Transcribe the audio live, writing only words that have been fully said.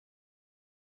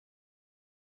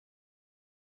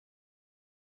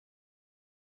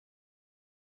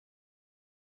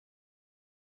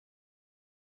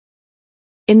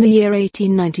In the year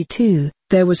 1892,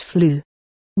 there was flu,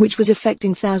 which was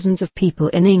affecting thousands of people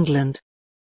in England.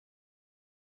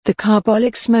 The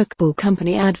Carbolic Smokeball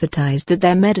Company advertised that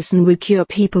their medicine would cure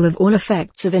people of all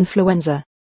effects of influenza,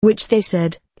 which they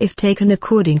said, if taken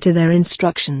according to their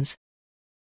instructions.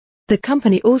 The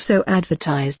company also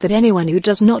advertised that anyone who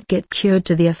does not get cured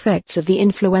to the effects of the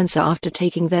influenza after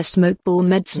taking their smokeball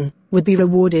medicine, would be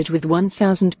rewarded with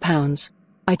 £1,000.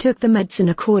 I took the medicine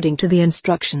according to the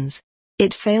instructions.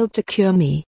 It failed to cure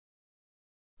me.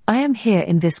 I am here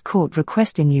in this court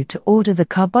requesting you to order the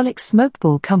Carbolic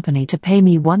Smokeball Company to pay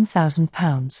me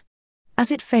 £1,000,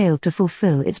 as it failed to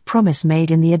fulfill its promise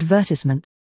made in the advertisement.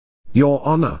 Your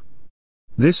Honor,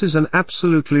 this is an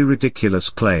absolutely ridiculous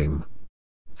claim.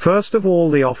 First of all,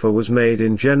 the offer was made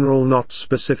in general, not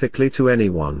specifically to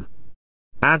anyone.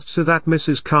 Add to that,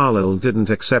 Mrs. Carlill didn't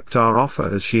accept our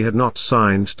offer as she had not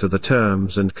signed to the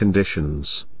terms and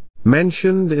conditions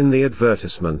mentioned in the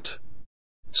advertisement.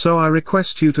 So I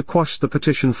request you to quash the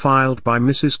petition filed by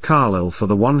Mrs. Carlill for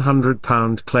the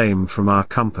 £100 claim from our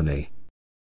company.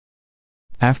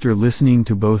 After listening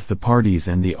to both the parties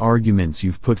and the arguments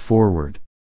you've put forward,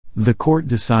 the court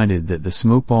decided that the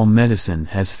smokeball medicine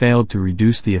has failed to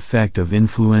reduce the effect of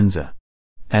influenza.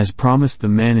 As promised, the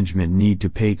management need to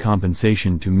pay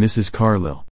compensation to Mrs.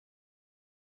 Carlill.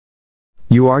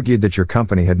 You argued that your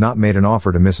company had not made an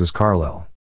offer to Mrs. Carlill.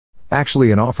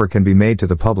 Actually, an offer can be made to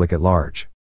the public at large.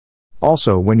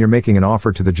 Also, when you're making an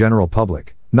offer to the general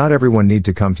public, not everyone need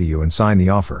to come to you and sign the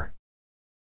offer.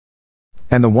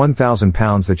 And the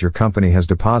 £1,000 that your company has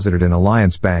deposited in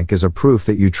Alliance Bank is a proof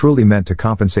that you truly meant to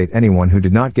compensate anyone who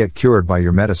did not get cured by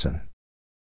your medicine.